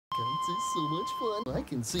is so much fun. I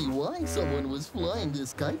can see why someone was flying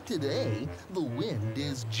this kite today. The wind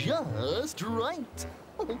is just right.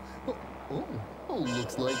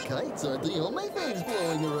 Looks like kites aren't the only things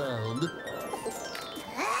blowing around.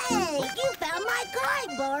 Hey, you found my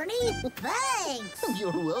kite, Barney. Thanks.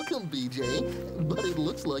 You're welcome, BJ. But it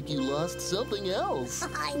looks like you lost something else.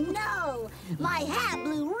 I know. My hat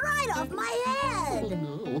blew right off my head. Oh,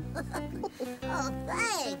 no. Oh,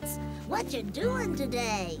 thanks. What you doing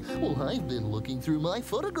today? Well, I've been looking through my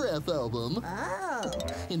photograph album. Oh.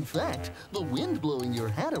 In fact, the wind blowing your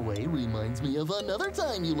hat away reminds me of another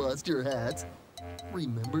time you lost your hat.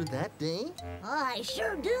 Remember that day? I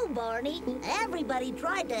sure do, Barney. Everybody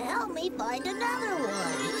tried to help me find another one.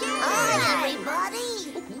 Hi,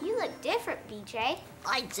 everybody. You look different, BJ.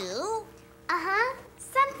 I do? Uh-huh.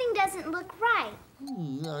 Something doesn't look right.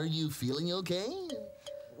 Are you feeling okay?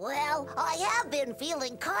 Well, I have been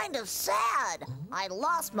feeling kind of sad. I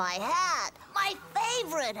lost my hat. My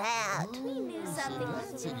favorite hat. We knew something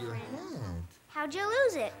That's was in your different. hat. How'd you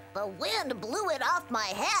lose it? The wind blew it off my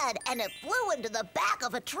head and it flew into the back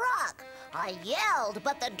of a truck. I yelled,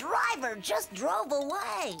 but the driver just drove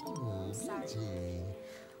away. Oh, BJ.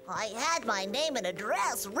 I had my name and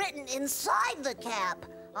address written inside the cap.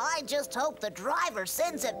 I just hope the driver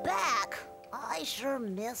sends it back. I sure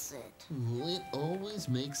miss it. It always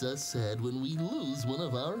makes us sad when we lose one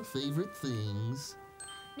of our favorite things.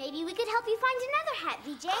 Maybe we could help you find another hat,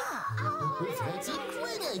 BJ. That's a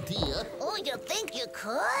great idea. Oh, you think you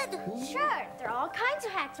could? Sure, there are all kinds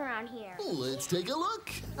of hats around here. Let's take a look.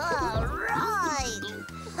 All right.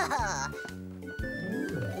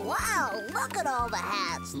 Wow, look at all the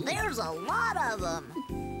hats. There's a lot of them.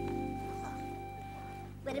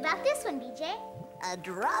 What about this one, BJ? A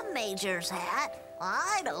drum major's hat?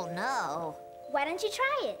 I don't know. Why don't you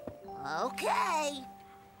try it? Okay.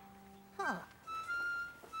 Huh.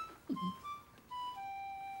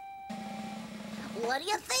 What do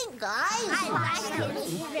you think, guys? I like it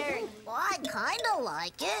very. Well, I kind of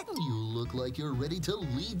like it. You look like you're ready to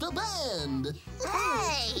lead the band.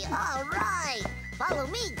 Hey, all right. Follow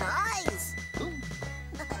me, guys.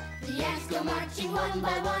 The ants go marching one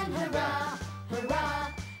by one, hurrah, hurrah.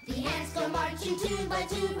 The ants go marching two by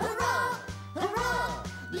two, hurrah, hurrah.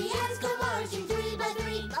 The ants go marching three by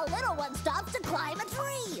three, The little one stops to climb a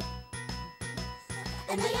tree.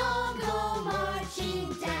 and they all go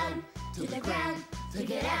marching down to the ground to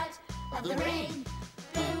get out of the rain.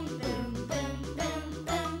 Boom, boom, boom, boom,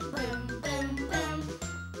 boom, boom, boom, boom.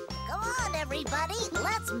 Come on, everybody.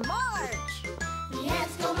 Let's march. The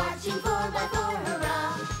ants go marching four by four,